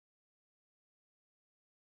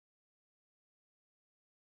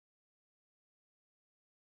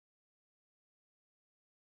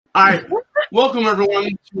All right, welcome everyone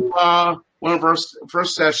to one of our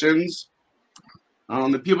first sessions.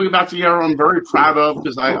 The people you're about to hear, I'm very proud of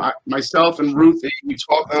because I myself and Ruthie, we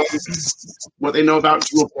taught them what they know about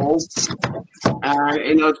Drupal,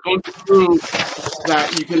 and it's going to prove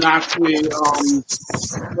that you can actually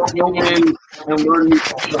go in and learn new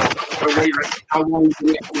skills. No matter how long you can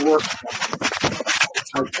actually work.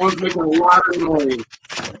 Phone's making a lot of noise.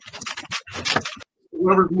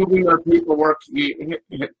 Whoever's moving their paperwork,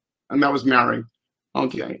 and that was Mary.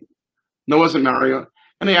 Okay. No, it wasn't Mary.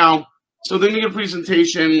 Anyhow, so they need a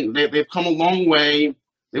presentation. They've come a long way.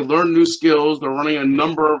 They've learned new skills. They're running a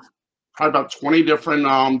number of, probably about 20 different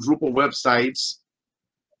Drupal websites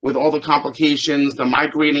with all the complications. They're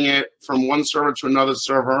migrating it from one server to another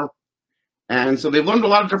server. And so they've learned a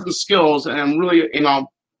lot of different skills. And I'm really,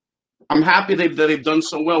 I'm happy that they've done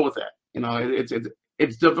so well with it.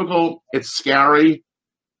 It's difficult. It's scary.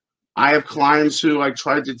 I have clients who I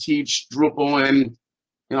tried to teach Drupal, and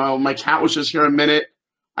my cat was just here a minute.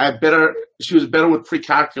 She was better with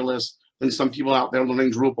pre-calculus than some people out there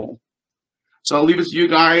learning Drupal. So I'll leave it to you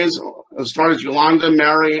guys. As start as Yolanda,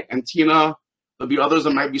 Mary, Antiena. There'll be others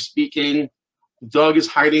that might be speaking. Doug is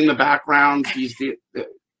hiding in the background. He's the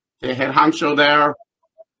head honcho there.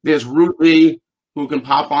 There's Ruthie, who can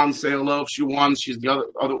pop on and say hello if she wants. She's the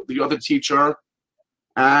other teacher.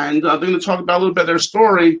 And they're going to talk about a little bit of their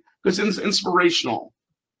story because it's inspirational.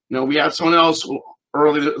 We had someone else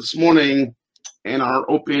early this morning in our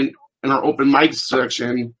open mic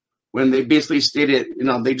section when they basically stated,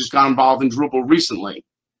 they just got involved in Drupal recently.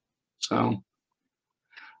 So, all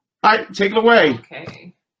right, take it away.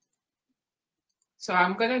 Okay. So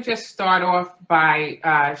I'm going to just start off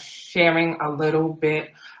by sharing a little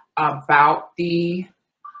bit about the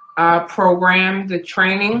program, the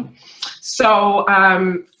training. So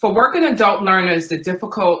for working adult learners, the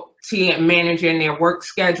difficulty in managing their work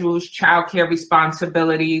schedules, childcare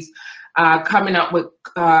responsibilities, coming up with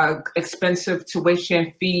expensive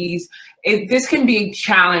tuition fees, this can be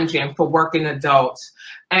challenging for working adults.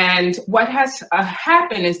 And what has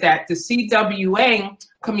happened is that the CWA,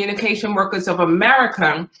 Communication Workers of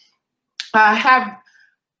America, have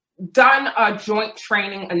done a joint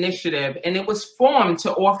training initiative, and it was formed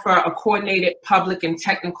to offer a coordinated public and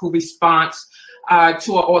technical response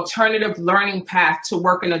to an alternative learning path to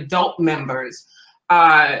working adult members,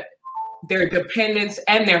 their dependents,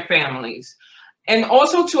 and their families, and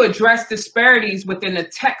also to address disparities within the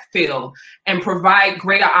tech field and provide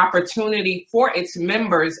greater opportunity for its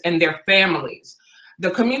members and their families. The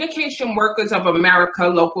Communication Workers of America,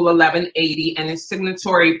 Local 1180, and its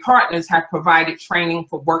signatory partners have provided training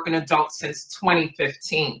for working adults since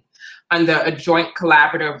 2015 under a joint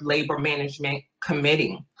collaborative labor management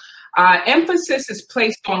committee. Emphasis is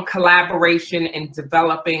placed on collaboration and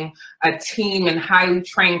developing a team and highly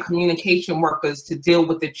trained communication workers to deal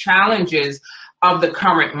with the challenges of the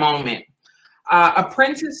current moment.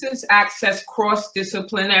 Apprentices access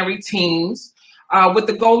cross-disciplinary teams with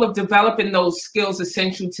the goal of developing those skills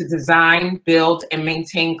essential to design, build, and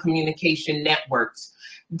maintain communication networks.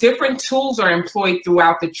 Different tools are employed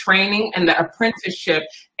throughout the training and the apprenticeship,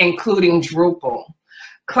 including Drupal.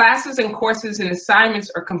 Classes and courses and assignments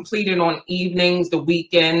are completed on evenings, the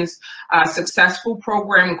weekends. Successful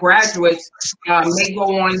program graduates may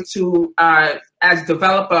go on to as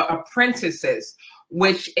developer apprentices,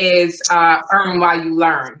 which is earn while you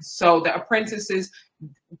learn. So the apprentices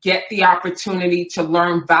get the opportunity to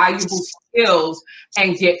learn valuable skills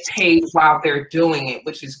and get paid while they're doing it,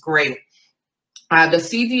 which is great. The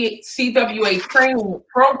CWA training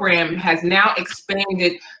program has now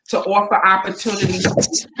expanded to offer opportunities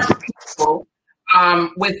for people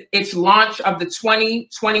with its launch of the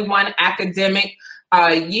 2021 academic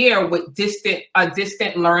year with a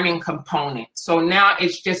distant learning component. So now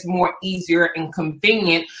it's just more easier and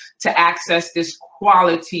convenient to access this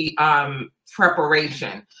quality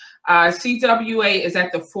preparation. CWA is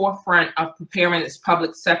at the forefront of preparing its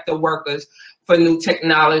public sector workers for new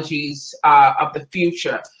technologies of the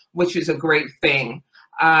future, which is a great thing.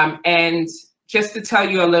 And just to tell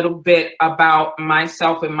you a little bit about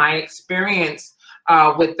myself and my experience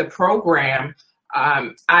with the program,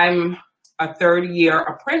 I'm a third-year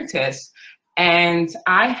apprentice, and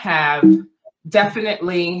I have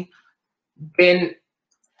definitely been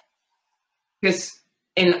just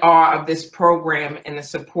in awe of this program and the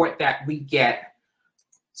support that we get.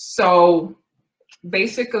 So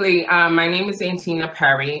basically, my name is Antiena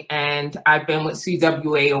Perry, and I've been with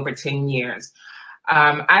CWA over 10 years.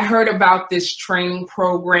 I heard about this training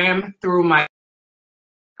program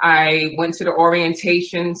I went to the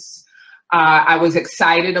orientations. I was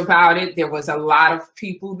excited about it. There was a lot of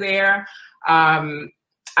people there.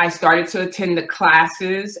 I started to attend the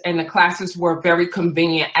classes, and the classes were very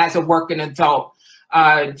convenient as a working adult.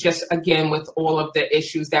 Just again, with all of the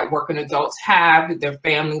issues that working adults have, their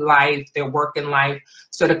family life, their working life.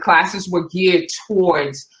 So the classes were geared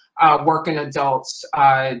towards working adults,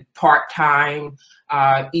 part-time,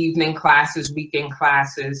 evening classes, weekend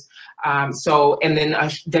classes. And then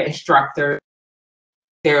the instructor,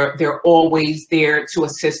 they're always there to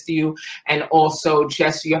assist you, and also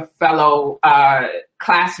just your fellow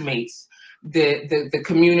classmates. The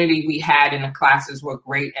community we had in the classes were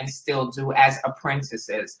great and still do as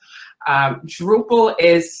apprentices. Drupal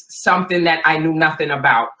is something that I knew nothing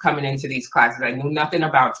about coming into these classes. I knew nothing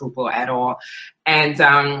about Drupal at all.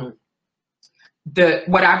 And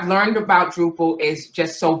what I've learned about Drupal is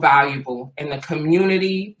just so valuable. In the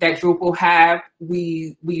community that Drupal have,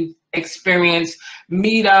 we've experienced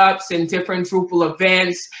meetups and different Drupal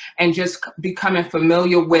events, and just becoming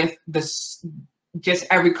familiar with just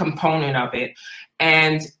every component of it.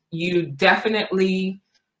 And you definitely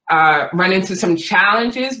run into some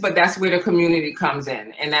challenges, but that's where the community comes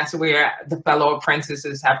in. And that's where the fellow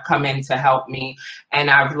apprentices have come in to help me. And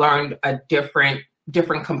I've learned a different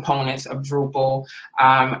components of Drupal.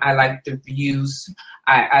 I like the views.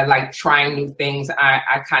 I like trying new things.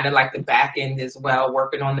 I kind of like the back end as well,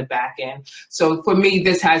 working on the back end. So for me,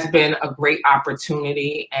 this has been a great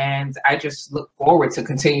opportunity, and I just look forward to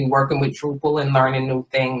continue working with Drupal and learning new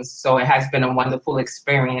things. So it has been a wonderful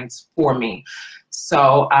experience for me.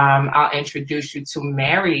 So I'll introduce you to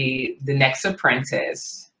Mary, the next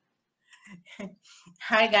apprentice.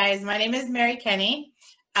 Hi guys, my name is Mary Kenny.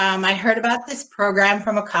 I heard about this program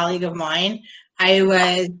from a colleague of mine. I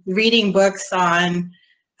was reading books on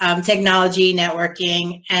technology,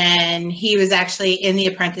 networking, and he was actually in the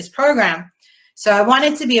apprentice program. So I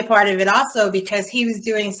wanted to be a part of it also because he was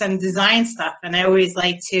doing some design stuff, and I always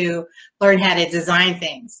like to learn how to design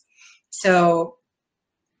things. So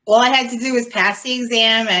all I had to do was pass the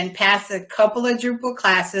exam and pass a couple of Drupal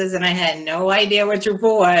classes, and I had no idea what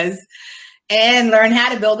Drupal was, and learn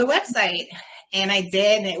how to build a website. And I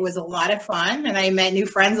did, and it was a lot of fun, and I met new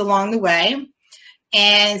friends along the way.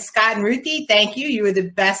 And Scott and Ruthie, thank you. You were the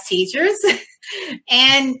best teachers.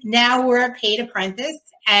 And now we're a paid apprentice,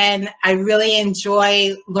 and I really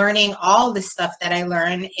enjoy learning all the stuff that I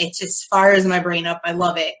learn. It just fires my brain up. I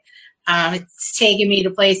love it. It's taken me to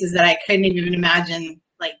places that I couldn't even imagine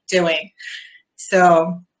like doing.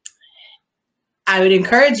 So I would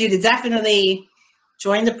encourage you to definitely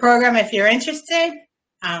join the program if you're interested.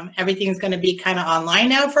 Everything's going to be kind of online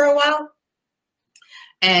now for a while,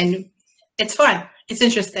 and it's fun. It's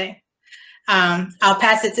interesting. I'll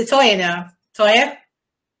pass it to Toyia now. Toyia?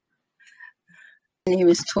 My name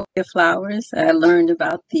is Toyia Flowers. I learned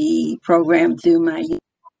about the program through my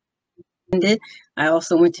youth. I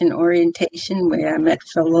also went to an orientation where I met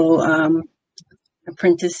fellow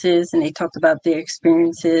apprentices, and they talked about their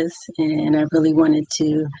experiences, and I really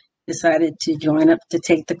decided to join up to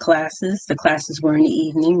take the classes. The classes were in the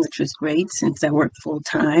evening, which was great since I worked full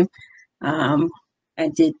time. I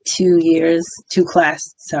did 2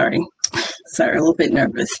 classes, sorry, a little bit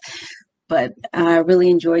nervous, but I really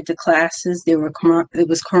enjoyed the classes. I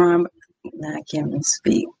can't even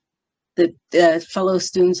speak. The fellow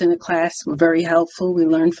students in the class were very helpful. We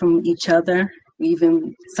learned from each other. We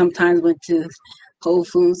even sometimes went to Whole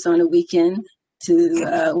Foods on the weekend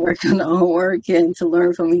to work on our work and to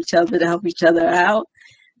learn from each other, to help each other out.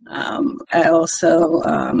 I also,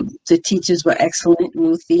 the teachers were excellent,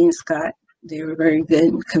 Ruthie and Scott. They were very good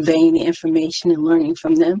in conveying the information and learning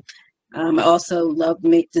from them. I also love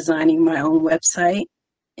designing my own website,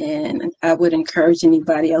 and I would encourage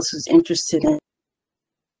anybody else who's interested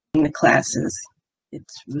in the classes. It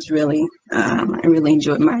was really, I really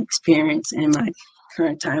enjoyed my experience and my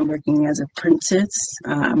current time working as an apprentice.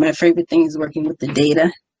 My favorite thing is working with the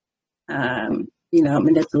data,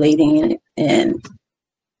 manipulating it, and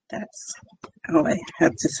that's all I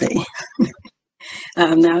have to say.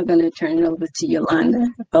 I'm now going to turn it over to Yolanda,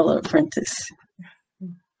 a fellow apprentice.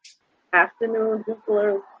 Afternoon,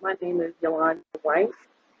 Drupalers. My name is Yolanda White.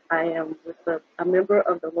 I am a member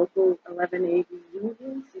of the local 1180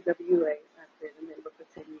 union, CWA. I've been a member for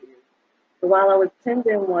 10 years. So while I was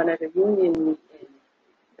attending one of the union meetings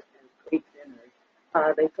and great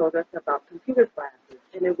dinners, they told us about computer classes.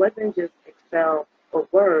 And it wasn't just Excel or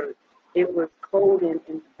Word. It was coding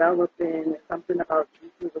and developing, something about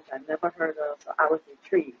YouTube, which I never heard of, so I was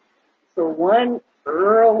intrigued. So one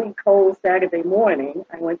early cold Saturday morning,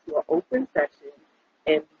 I went to an open session,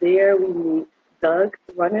 and there we meet Doug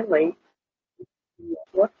running late,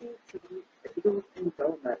 walking to bagels and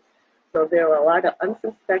donuts. So there were a lot of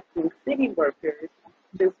unsuspecting city workers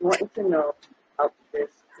just wanting to know about this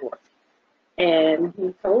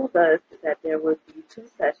told us that there would be 2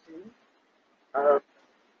 sessions of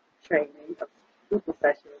training, of Drupal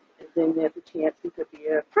sessions, and then there's a chance you could be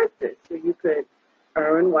an apprentice, so you could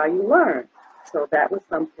earn while you learn. So that was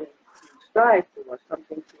something to strive for,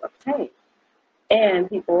 something to obtain. And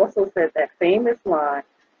he also said that famous line,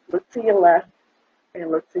 look to your left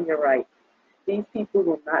and look to your right. These people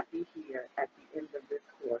will not be here at the end of this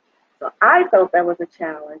course. So I felt that was a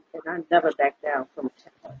challenge, and I never backed down from a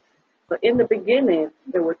challenge. So in the beginning,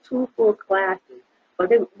 there were 2 full classes,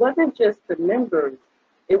 but it wasn't just the members,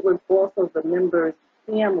 it was also the members'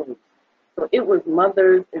 families. So it was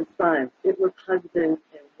mothers and sons, it was husbands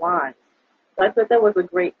and wives. So I thought that was a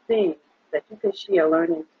great thing, that you can share a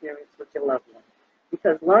learning experience with your loved ones.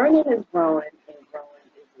 Because learning is growing and growing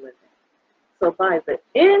is living. So by the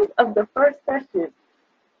end of the first session,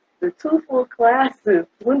 the 2 full classes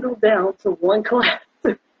dwindled down to 1 class.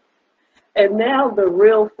 And now the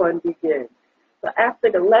real fun begins. So after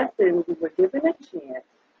the lesson, we were given a chance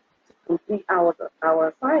to complete our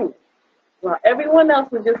assignment. While everyone else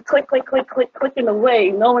was just clicking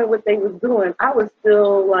away, knowing what they was doing, I was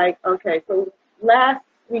still like, okay, so last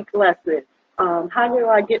week's lesson, how do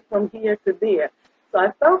I get from here to there? So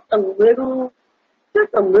I felt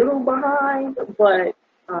just a little behind, but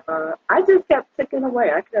I just kept ticking away.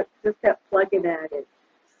 I just kept plugging at it.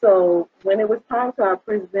 So when it was time to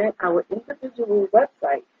present our individual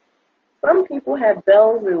website, some people had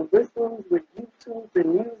bells and whistles with YouTube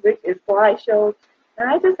and music and slideshows, and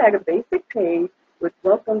I just had a basic page with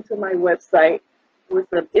welcome to my website with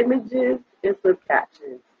some images and some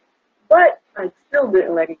captions. But I still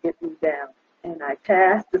didn't let it get me down, and I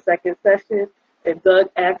passed the second session, and Doug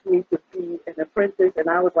asked me to be an apprentice, and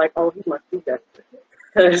I was like, oh, he must be desperate,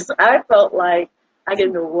 because I felt like I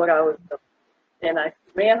didn't know what I was doing. And I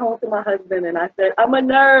ran home to my husband and I said, I'm a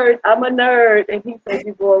nerd. And he said,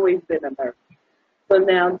 you've always been a nerd. So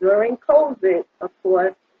now during COVID, of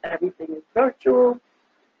course, everything is virtual,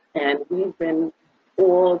 and we've been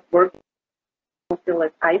all working. We don't feel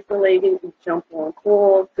as isolated. We jump on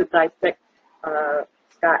calls to dissect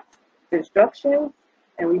Scott's instructions,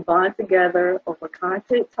 and we bond together over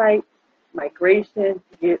content type, migration,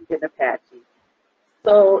 Git, and Apache.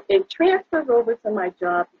 So it transfers over to my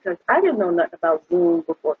job because I didn't know nothing about Zoom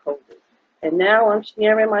before COVID. And now I'm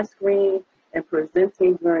sharing my screen and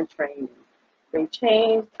presenting during training. They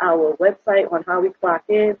changed our website on how we clock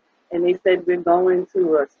in, and they said we're going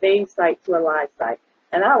to a stage site to a live site.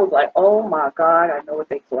 And I was like, oh my God, I know what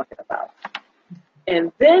they're talking about.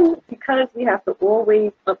 And then because we have to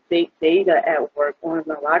always update data at work on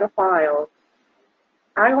a lot of files,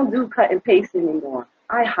 I don't do cut and paste anymore.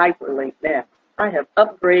 I hyperlink now. I have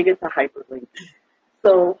upgraded to hyperlink.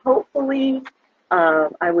 So hopefully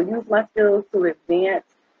I will use my skills to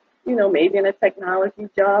advance, maybe in a technology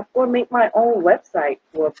job, or make my own website,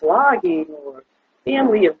 or blogging, or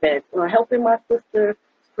family events, or helping my sister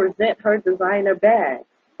present her designer bag.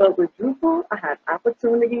 But with Drupal, I have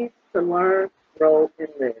opportunities to learn, grow, and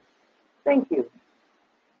live. Thank you.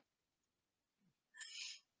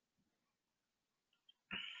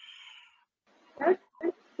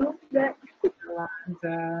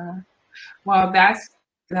 Yolanda. Well, that's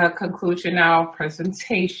the conclusion of our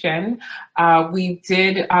presentation. We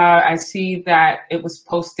did, I see that it was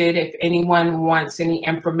posted. If anyone wants any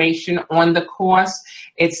information on the course,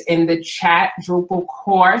 it's in the chat, Drupal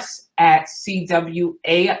course at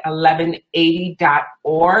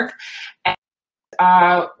CWA1180.org.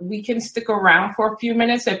 We can stick around for a few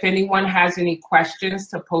minutes. If anyone has any questions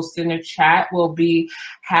to post in the chat, we'll be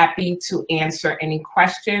happy to answer any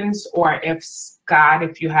questions. Or if Scott,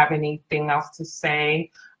 if you have anything else to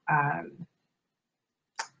say,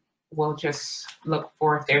 we'll just look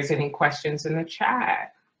for if there's any questions in the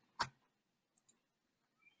chat.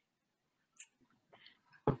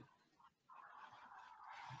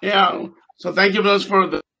 Yeah, so thank you those for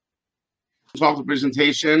the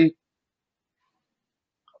presentation.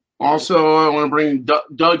 Also, I want to bring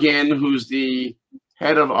Doug in, who's the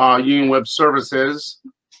head of Union Web Services,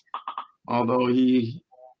 although he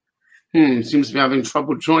seems to be having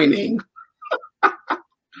trouble joining.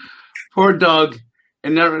 Poor Doug,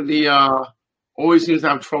 and always seems to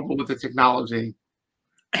have trouble with the technology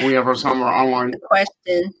when we have our summer online.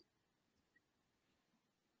 Question.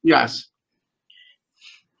 Yes.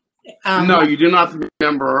 No, you do not be a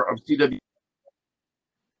member of CW.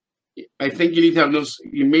 I think you need to have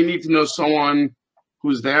you may need to know someone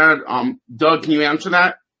who's there. Doug, can you answer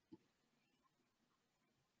that?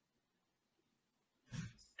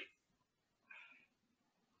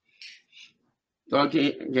 Doug,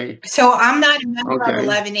 okay. So I'm not a member of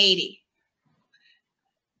 1180.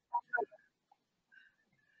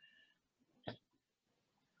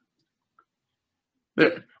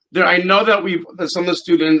 I know that some of the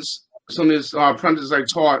students, some of these apprentices I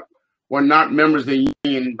taught were not members of the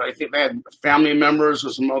union, but I think they had family members or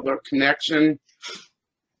some other connection.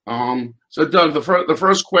 So Doug, the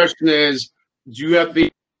first question is, do you have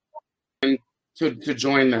the to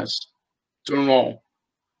join this, to enroll?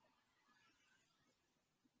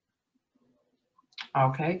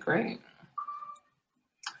 Okay, great.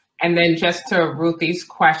 And then just to Ruthie's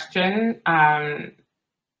question,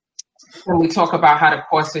 when we talk about how the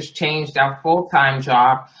course has changed our full-time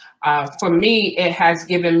job, for me, it has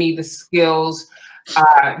given me the skills,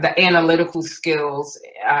 the analytical skills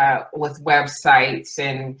with websites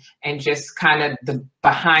and just kind of the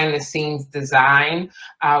behind-the-scenes design.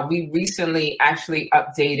 We recently actually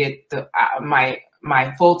updated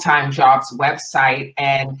my full-time job's website,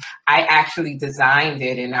 and I actually designed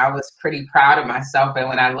it, and I was pretty proud of myself. And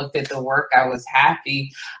when I looked at the work, I was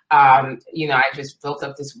happy. You know, I just built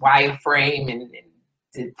up this wireframe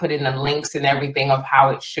and put in the links and everything of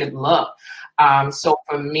how it should look. So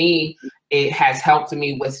for me, it has helped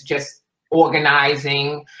me with just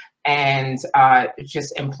organizing and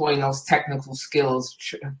just employing those technical skills,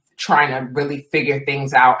 trying to really figure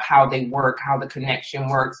things out, how they work, how the connection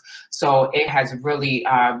works. So it has really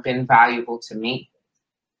been valuable to me.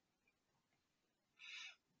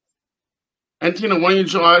 Antiena, why don't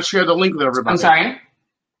you share the link with everybody? I'm sorry?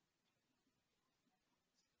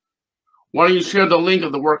 Why don't you share the link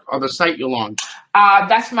of the work of the site you launched?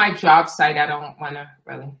 That's my job site. I don't want to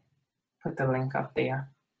really put the link up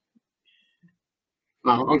there.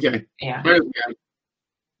 Oh, okay. Yeah.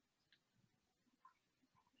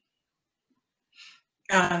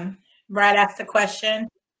 Brad asked the question.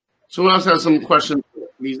 So who else has some questions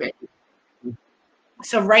these days?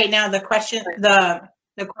 So right now the question, the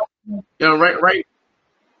question. Yeah, right.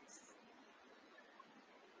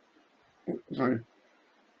 Sorry.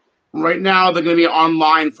 Right now they're going to be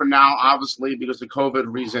online for now, obviously because of COVID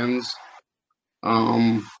reasons.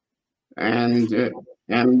 And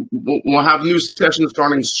we'll have new sessions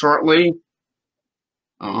starting shortly.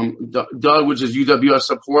 Doug, which is UWS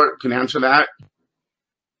support, can answer that.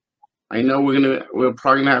 I know we're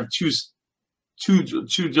probably gonna have two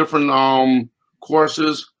different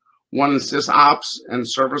courses, one in sysops and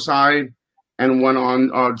server side, and one on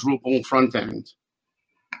Drupal front end.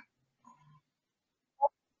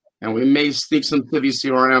 And we may sneak some to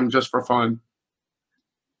CRM just for fun.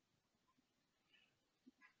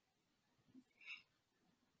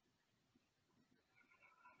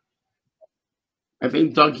 I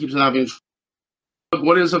think Doug keeps on having.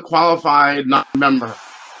 What is a qualified non-member?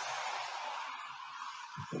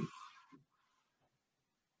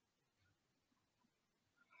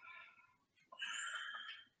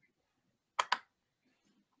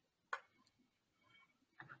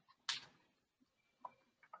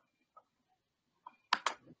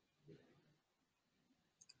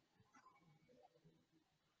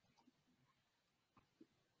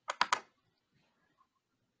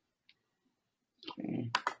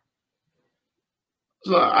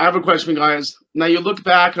 So I have a question, guys. Now you look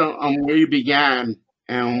back on where you began,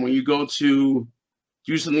 and when you go to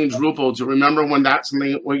do something in Drupal, do you remember when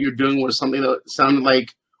what you're doing was something that sounded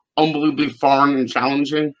like unbelievably foreign and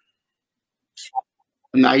challenging?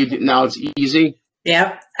 And now it's easy?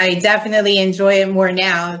 Yep, I definitely enjoy it more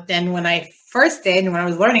now than when I first did, when I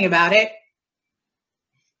was learning about it.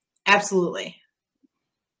 Absolutely.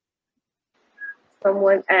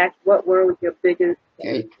 Someone asked, what were your biggest?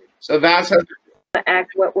 Okay. So that's asked,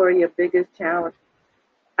 what were your biggest challenges?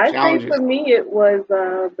 I think for me it was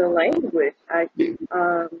the language. I didn't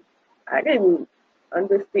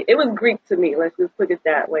understand. It was Greek to me. Let's just put it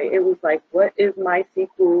that way. It was like, what is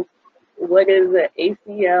MySQL? What is an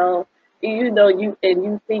ACL? You know, you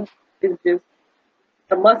think it's just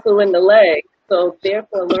a muscle in the leg. So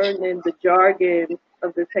therefore, learning the jargon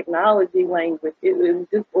of the technology language, it was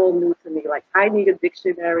just all new to me. Like, I need a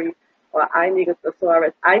dictionary, or I need a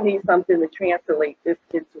thesaurus. I need something to translate this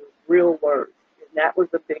into real words. And that was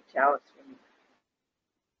a big challenge for me.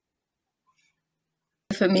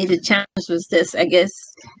 For me, the challenge was this, I guess,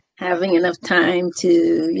 having enough time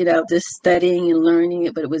to, just studying and learning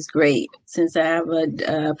it, but it was great. Since I have a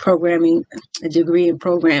degree in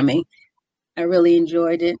programming, I really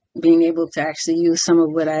enjoyed it, being able to actually use some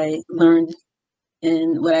of what I learned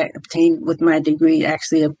and what I obtained with my degree,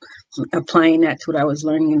 actually applying that to what I was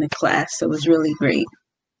learning in the class. So it was really great.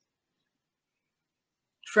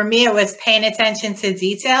 For me, it was paying attention to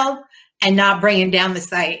detail and not bringing down the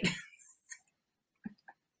site.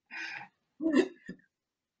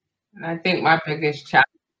 I think my biggest challenge.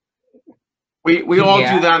 We all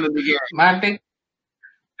do that in the beginning. My big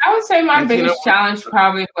I would say my Antiena? biggest challenge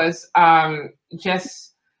probably was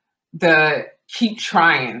just the keep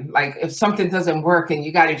trying. Like if something doesn't work and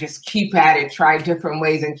you got to just keep at it, try different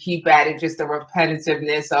ways and keep at it, just the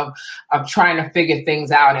repetitiveness of trying to figure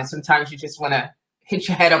things out. And sometimes you just want to hit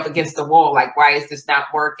your head up against the wall, like, why is this not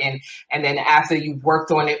working? And then after you've worked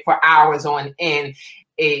on it for hours on end,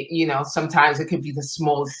 it, you know, sometimes it could be the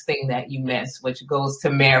smallest thing that you miss, which goes to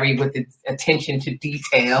Mary with its attention to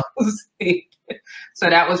details. So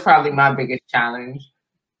that was probably my biggest challenge.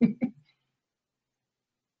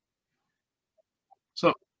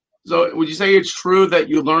 So would you say it's true that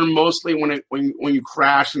you learn mostly when you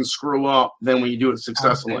crash and screw up than when you do it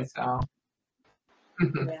successfully? I would say so.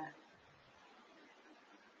 Yeah.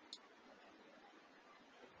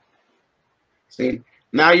 See,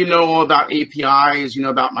 now you know all about APIs, you know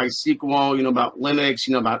about MySQL, you know about Linux,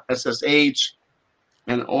 you know about SSH,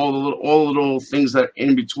 and all the little things that are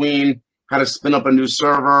in between, how to spin up a new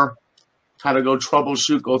server, how to go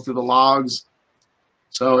troubleshoot, go through the logs.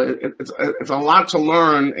 So it's a lot to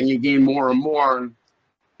learn, and you gain more and more. And,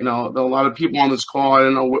 you know, there are a lot of people on this call, I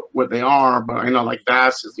don't know what they are, but I know like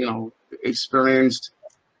Vass is, you know, experienced,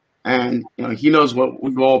 and, you know, he knows what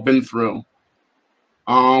we've all been through.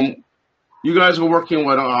 You guys were working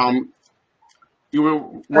with, you were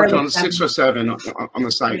working on 6 or 7 on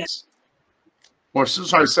the sites. Or,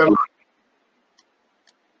 sorry, 7.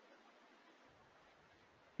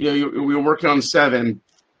 Yeah, we were working on 7.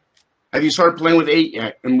 Have you started playing with 8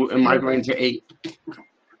 yet and migrating to 8?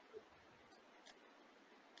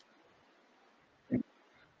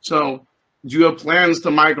 So, do you have plans to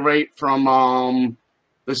migrate from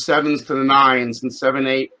the 7s to the 9s, and 7,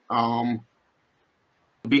 8?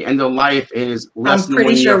 The end of life is less than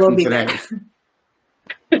 1 year from today.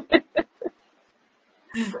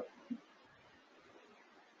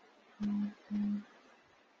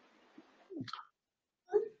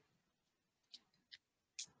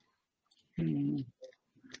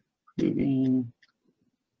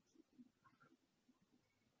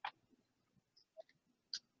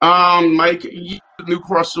 Mike, the new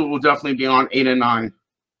course will definitely be on 8 and 9.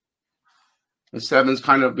 The 7's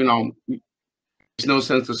kind of, you know, there's no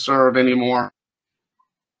sense to serve anymore.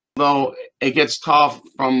 Though it gets tough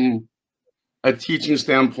from a teaching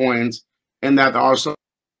standpoint, in that there are some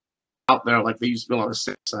out there, like there used to be a lot of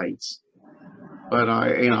 6 sites. But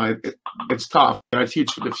you know, it's tough. I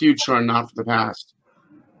teach for the future and not for the past.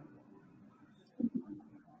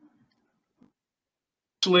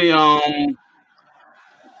 Actually,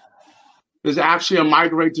 there's actually a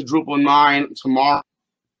migrate to Drupal 9 tomorrow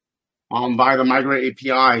via the migrate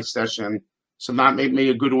API session. So that may be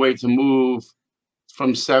a good way to move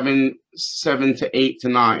from 7 to 8 to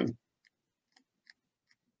 9.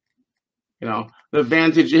 You know, the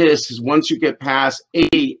advantage is once you get past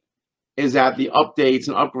 8, is that the updates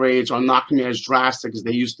and upgrades are not going to be as drastic as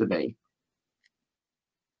they used to be.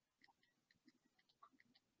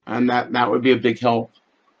 And that would be a big help.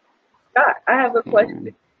 Scott, I have a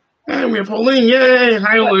question. And we have Pauline. Yay!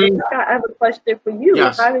 Hi, Pauline. Scott, I have a question for you.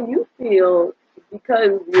 Yes. How do you feel,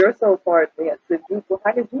 because you're so far advanced with Drupal,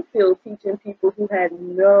 how did you feel teaching people who had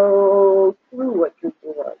no clue what Drupal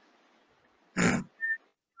was?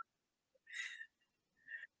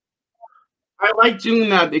 I like doing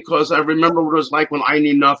that because I remember what it was like when I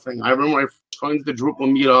knew nothing. I remember when I first going to the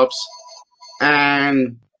Drupal meetups,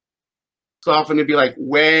 and so often it'd be like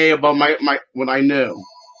way above my what I knew.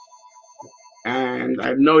 And I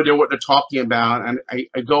have no idea what they're talking about. And I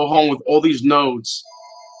go home with all these notes,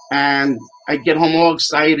 and I get home all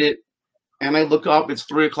excited, and I look up, it's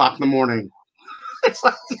 3 o'clock in the morning. It's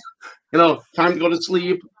like, you know, time to go to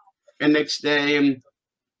sleep. And next day, and,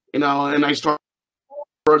 you know, and I start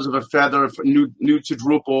birds of a feather for new to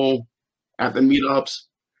Drupal at the meetups,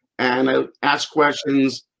 and I ask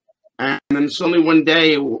questions. And then suddenly one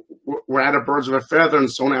day we're at a birds of a feather,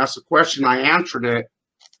 and someone asked a question, I answered it,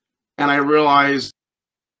 and I realized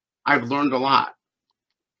I've learned a lot.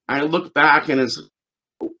 I look back and it's,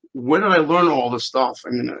 where did I learn all this stuff? I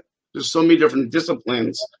mean, there's so many different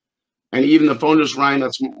disciplines. And even the phone just rang,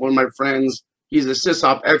 that's one of my friends, he's a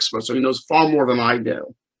sysop expert, so he knows far more than I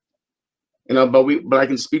do. You know, but I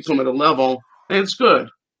can speak to him at a level, and it's good.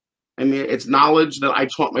 I mean, it's knowledge that I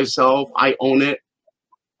taught myself, I own it,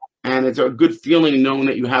 and it's a good feeling knowing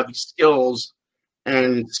that you have these skills.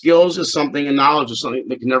 And skills is something, and knowledge is something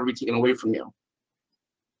that can never be taken away from you.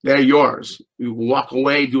 They're yours. You walk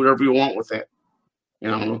away, do whatever you want with it. You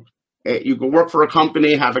know, you can work for a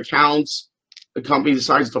company, have accounts. The company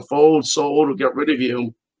decides to fold, sold, or get rid of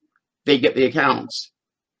you. They get the accounts.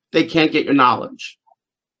 They can't get your knowledge.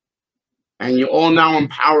 And you're all now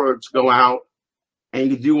empowered to go out and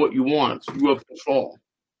you do what you want. You have control.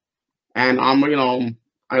 And I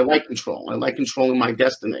like control. I like controlling my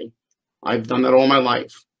destiny. I've done that all my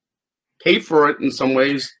life. Paid for it in some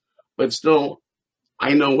ways, but still,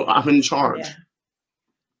 I know I'm in charge. Yeah.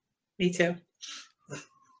 Me too.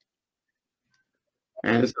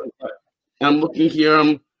 And so, I'm looking here.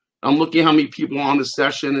 I'm looking how many people are on the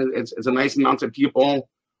session. It's a nice amount of people.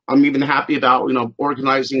 I'm even happy about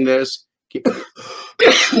organizing this,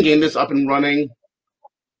 getting this up and running.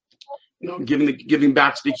 Giving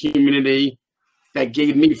back to the community that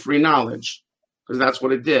gave me free knowledge, because that's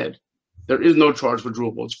what it did. There is no charge for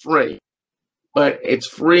Drupal. It's free, but it's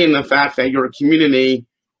free in the fact that you're a community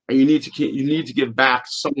and you need to give back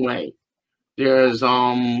some way. There's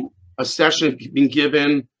a session being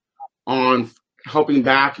given on helping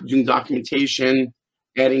back, doing documentation,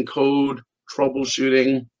 adding code,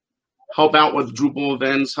 troubleshooting, help out with Drupal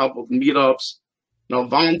events, help with meetups.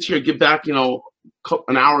 Volunteer, give back, an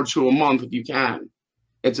hour or two a month if you can.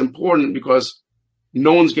 It's important because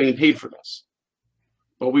no one's getting paid for this,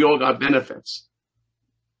 but we all got benefits.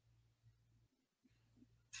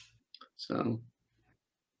 So,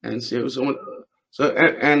 and so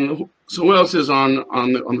who else is on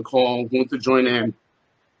the call who wants to join in?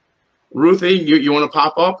 Ruthie, you want to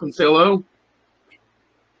pop up and say hello?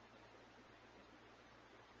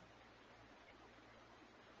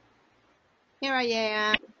 Here I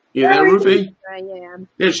am. You there, Ruthie? Here I am.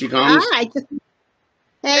 Here she comes. Hi.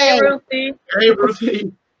 Hey, Hey, Ruthie. Hey,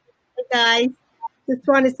 Ruthie. hey, guys. Just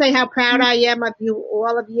want to say how proud I am of you,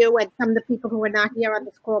 all of you, and some of the people who are not here on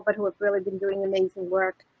this call, but who have really been doing amazing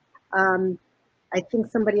work. I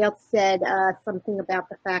think somebody else said something about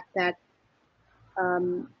the fact that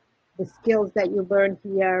the skills that you learn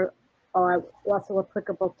here are also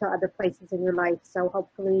applicable to other places in your life. So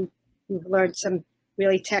hopefully you've learned some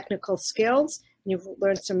really technical skills. You've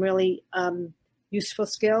learned some really useful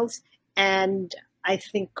skills. And I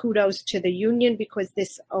think kudos to the union, because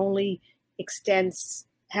this only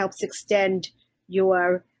helps extend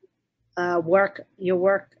your work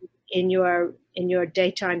in your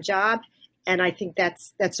daytime job. And I think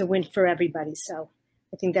that's a win for everybody. So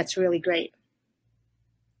I think that's really great.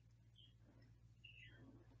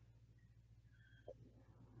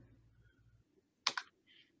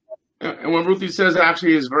 And what Ruthie says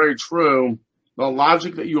actually is very true. The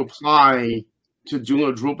logic that you apply to doing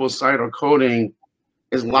a Drupal site or coding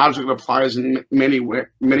is logic that applies in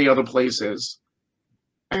many other places.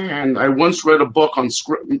 And I once read a book on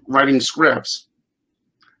writing scripts,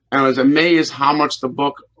 and I was amazed how much the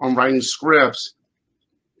book on writing scripts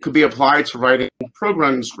could be applied to writing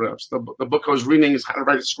programming scripts. The book I was reading is How to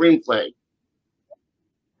Write a Screenplay.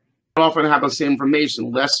 Often have the same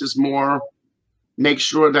information. Less is more. Make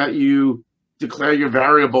sure that you declare your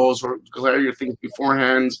variables or declare your things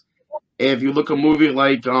beforehand. If you look at a movie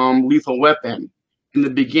like Lethal Weapon, in the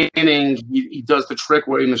beginning, he does the trick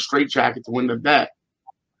wearing the straitjacket to win the bet.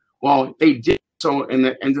 Well, they did so in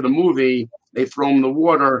the end of the movie. They throw him in the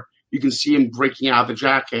water. You can see him breaking out the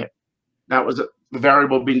jacket. That was the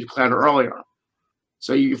variable being declared earlier.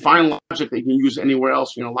 So you find logic that you can use anywhere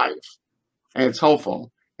else in your life, and it's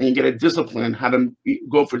helpful. And you get a discipline how to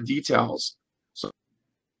go for details. So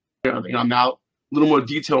now a little more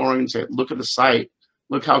detail oriented. Look at the site.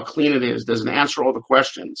 Look how clean it is. Does it answer all the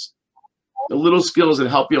questions? The little skills that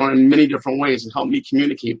help you in many different ways and help me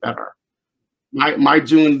communicate better. My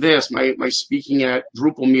doing this, my speaking at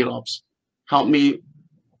Drupal meetups, helped me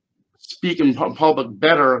speak in public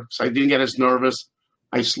better, so I didn't get as nervous.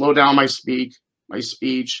 I slow down my speech. I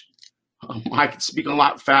can speak a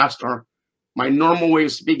lot faster. My normal way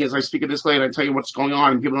of speaking is I speak at this late, I tell you what's going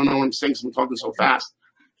on, and people don't know what I'm saying because I'm talking so fast.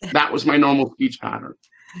 That was my normal speech pattern.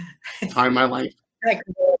 Time in my life.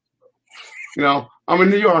 I'm a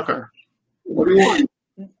New Yorker. What do you want?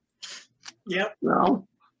 Yep. No.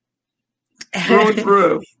 Through and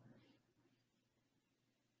through.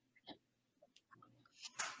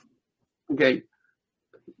 Okay.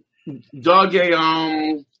 Doug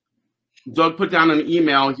put down an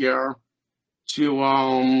email here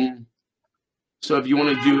to so if you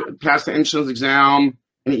want to pass the entrance exam,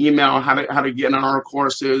 an email how to get in our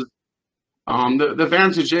courses. The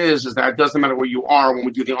advantage is that it doesn't matter where you are when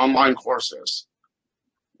we do the online courses.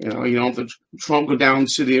 You don't have to go down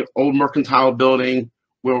to the old mercantile building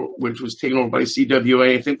which was taken over by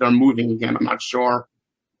CWA. I think they're moving again. I'm not sure,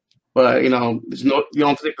 but you don't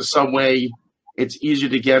have to take the subway. It's easier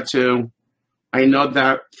to get to. I know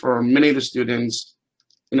that for many of the students,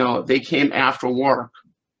 they came after work,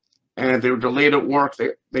 and if they were delayed at work,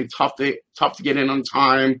 they tough to get in on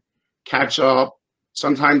time, catch up.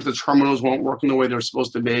 Sometimes the terminals weren't working the way they're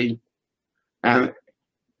supposed to be, and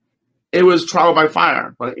it was trial by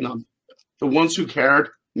fire. But the ones who cared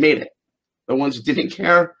made it. The ones that didn't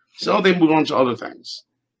care, so they moved on to other things.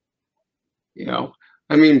 You know,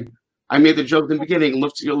 I mean, I made the joke in the beginning,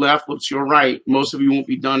 look to your left, look to your right. Most of you won't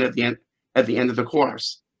be done at the end of the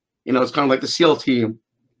course. You know, it's kind of like the SEAL team,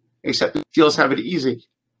 except the SEALs have it easy.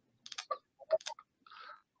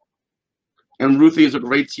 And Ruthie is a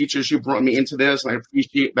great teacher. She brought me into this, and I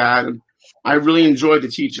appreciate that. And I really enjoy the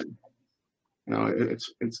teaching. You know,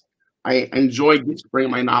 I enjoy getting to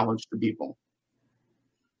bring my knowledge to people.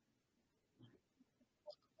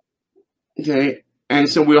 Okay, and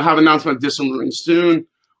so we'll have an announcement of distance learning soon.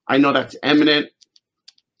 I know that's imminent.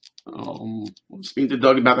 I was speaking to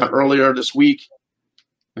Doug about that earlier this week.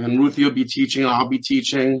 And Ruthie will be teaching, I'll be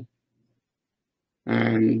teaching.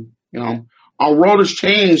 And, you know, our world has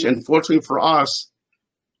changed, and fortunately for us,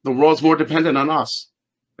 the world's more dependent on us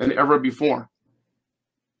than ever before.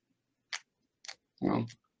 You know.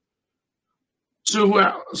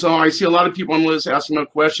 So I see a lot of people on the list asking me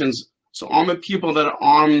questions. So on the people that are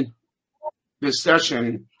on this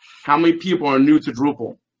session, how many people are new to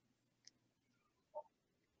Drupal?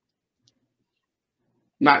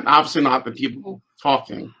 Obviously not the people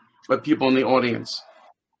talking, but people in the audience.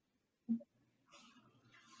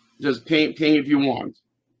 Just ping if you want.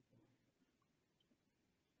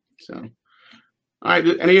 So, all right.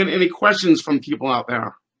 Any questions from people out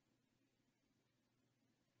there?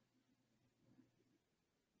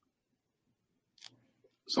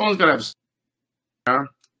 Someone's got to have.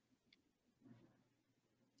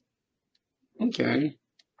 Okay.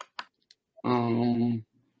 All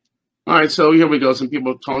right. So here we go. Some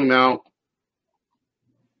people talking about.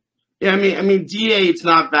 Yeah, I mean, D8, it's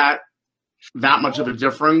not that much of a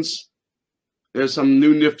difference. There's some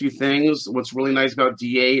new nifty things. What's really nice about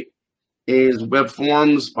D8 is web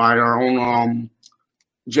forms by our own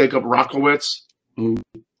Jacob Rockowitz,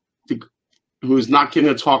 who's not giving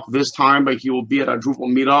a talk this time, but he will be at our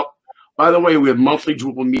Drupal meetup. By the way, we have monthly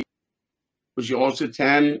Drupal meetups, which you also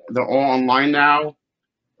attend. They're all online now.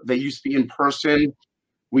 They used to be in person.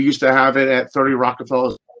 We used to have it at 30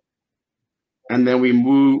 Rockefeller. And then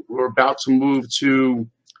we're about to move to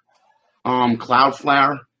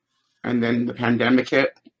Cloudflare, and then the pandemic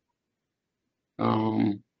hit.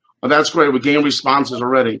 But that's great. We're getting responses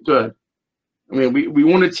already. Good. I mean, we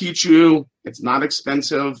want to teach you. It's not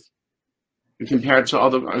expensive compared to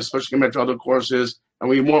other, especially compared to other courses. And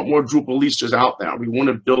we want more Drupalistas out there. We want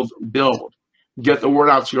to build, get the word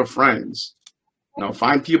out to your friends. You know,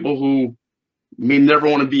 find people who may never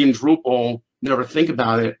want to be in Drupal, never think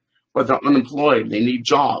about it, but they're unemployed. They need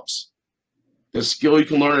jobs. There's skill you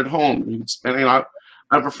can learn at home. You can spend. I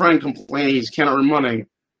have a friend complaining he can't earn money.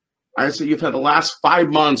 I said, you've had the last 5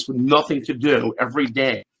 months with nothing to do every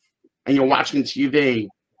day, and you're watching TV.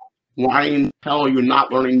 Why in the hell are you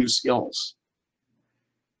not learning new skills?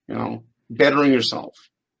 You know, bettering yourself.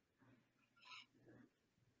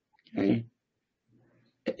 Okay.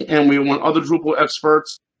 And we want other Drupal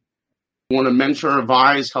experts. We want to mentor,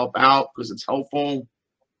 advise, help out because it's helpful.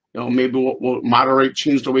 You know, maybe we'll moderate,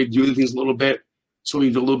 change the way we do things a little bit, so we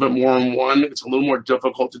can do a little bit more on one. It's a little more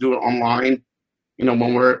difficult to do it online. You know,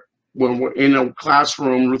 when we're in a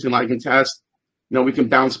classroom, Ruthie and I can test. You know, we can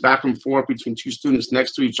bounce back and forth between two students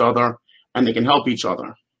next to each other, and they can help each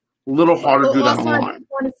other. A little harder to do that online. I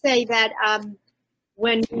want to say that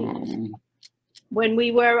when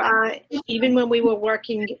we were even when we were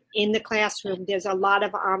working in the classroom, there's a lot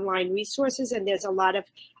of online resources, and there's a lot of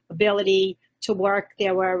ability to work.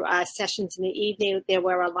 There were sessions in the evening. There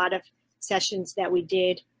were a lot of sessions that we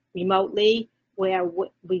did remotely where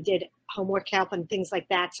we did homework help and things like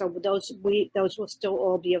that. So those will still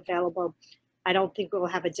all be available. I don't think we'll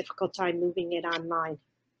have a difficult time moving it online.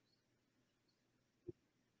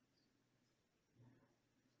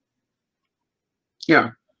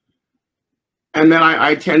 Yeah. And then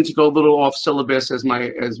I tend to go a little off syllabus as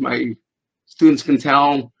my students can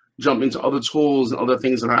tell, jump into other tools and other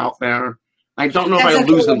things that are out there. I don't know if I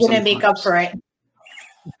lose them. We're gonna make up for it.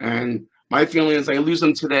 And my feeling is I lose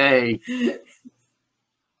them today.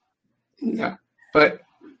 Yeah, but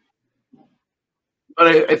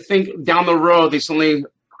I think down the road they suddenly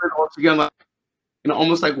put it all together, you know,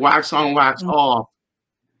 almost like wax on, wax off.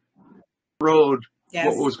 Road, yes.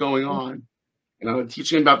 What was going on? You know,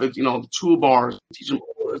 teaching about the the toolbars, teaching.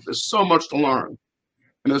 There's so much to learn,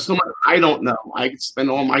 and there's so much I don't know. I could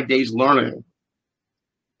spend all my days learning.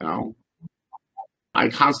 You know, I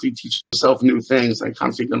constantly teach myself new things. I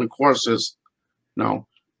constantly go to courses. You know,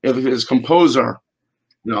 if it is Composer,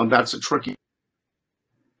 you know, that's a tricky.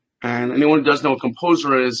 And anyone who doesn't know what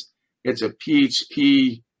Composer is, it's a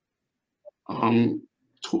PHP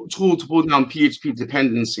tool to pull down PHP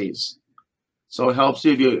dependencies. So it helps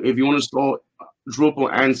you if you want to install Drupal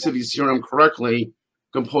and City CRM correctly,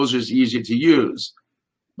 Composer is easy to use,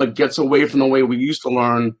 but gets away from the way we used to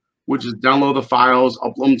learn, which is download the files,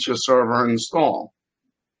 upload them to your server, and install.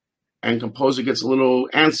 And Composer gets a little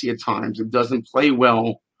antsy at times. It doesn't play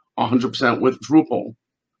well 100% with Drupal.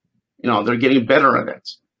 You know, they're getting better at it,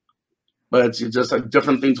 but it's just a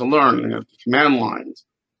different thing to learn. You know, command lines.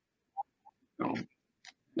 You know,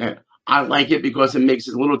 yeah, I like it because it makes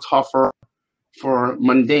it a little tougher for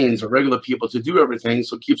mundanes or regular people to do everything,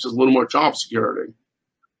 so it keeps us a little more job security.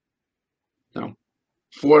 You know,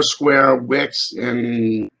 Foursquare, Wix,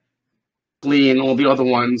 and Glee, and all the other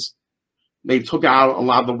ones, they took out a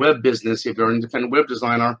lot of the web business. If you're an independent web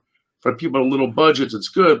designer, for people with little budgets, it's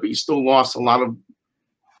good, but you still lost a lot of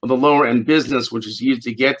the lower end business, which is easy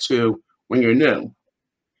to get to when you're new.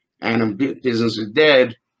 And if business is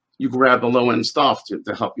dead, you grab the low end stuff to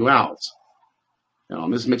help you out. You know,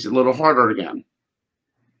 this makes it a little harder again.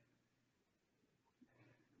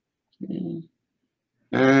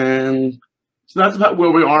 And so that's about where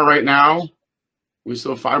we are right now. We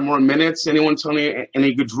still have 5 more minutes. Anyone tell me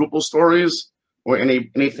any good Drupal stories or any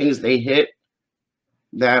things they hit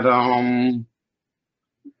that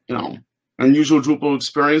you know, unusual Drupal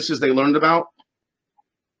experiences they learned about?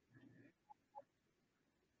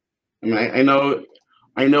 I mean,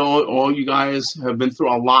 I know all you guys have been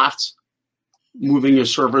through a lot, moving your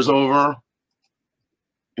servers over.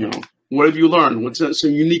 You know, what have you learned? What's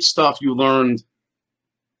some unique stuff you learned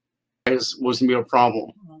wasn't be a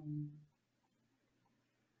problem?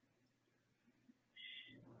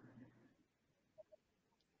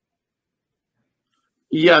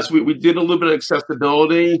 Yes, we did a little bit of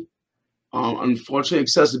accessibility. Unfortunately,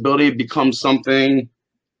 accessibility becomes something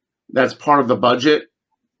that's part of the budget.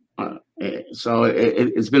 So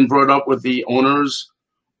it's been brought up with the owners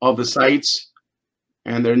of the sites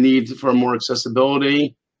and their need for more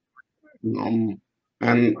accessibility. And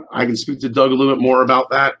I can speak to Doug a little bit more about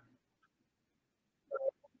that.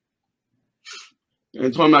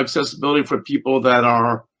 And talking about accessibility for people that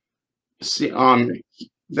are sight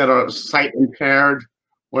impaired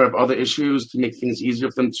or have other issues, to make things easier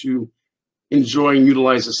for them to enjoy and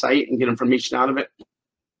utilize the site and get information out of it.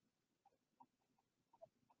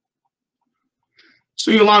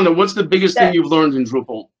 So Yolanda, what's the biggest thing you've learned in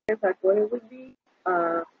Drupal? If I thought it would be,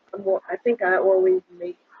 I think I always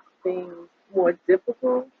make things more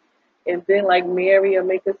difficult. And then like Mary will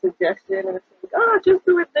make a suggestion and it's like, oh, just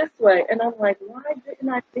do it this way. And I'm like, why didn't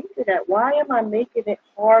I think of that? Why am I making it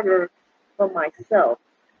harder for myself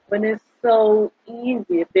when it's so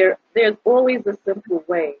easy? There's always a simple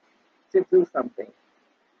way to do something.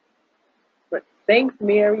 But thanks,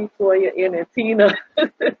 Mary, Toyia, and Antiena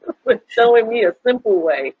for showing me a simple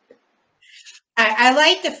way. I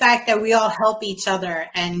like the fact that we all help each other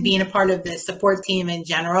and being a part of the support team in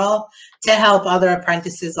general to help other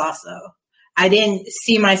apprentices also. I didn't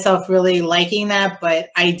see myself really liking that, but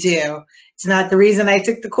I do. It's not the reason I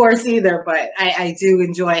took the course either, but I do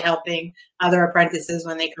enjoy helping other apprentices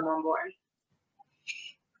when they come on board.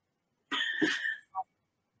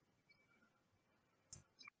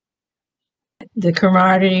 The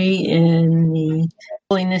camaraderie and the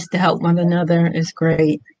willingness to help one another is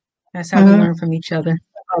great. That's how we learn from each other,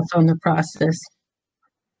 also in the process.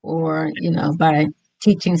 Or, you know, by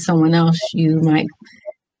teaching someone else, you might,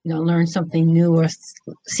 you know, learn something new or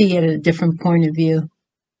see it at a different point of view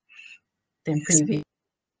than previous.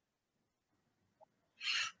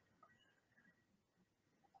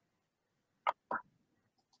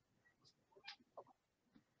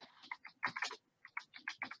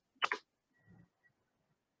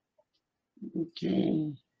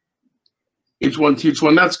 Okay. Each one teach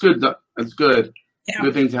one. That's good. That's good. Yeah.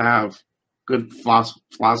 Good thing to have. Good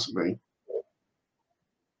philosophy.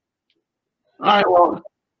 All right. Well,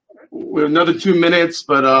 we have another 2 minutes,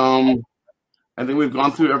 but I think we've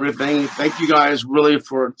gone through everything. Thank you guys really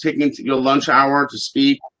for taking your lunch hour to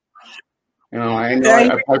speak. You know, I know I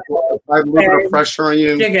applied a little bit of pressure on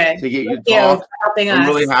you to get you to talk. I'm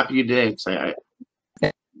really happy you did. So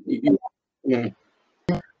yeah.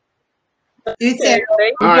 You too.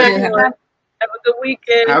 All right. Have a good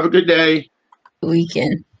weekend. Have a good day.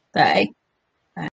 Weekend. Bye.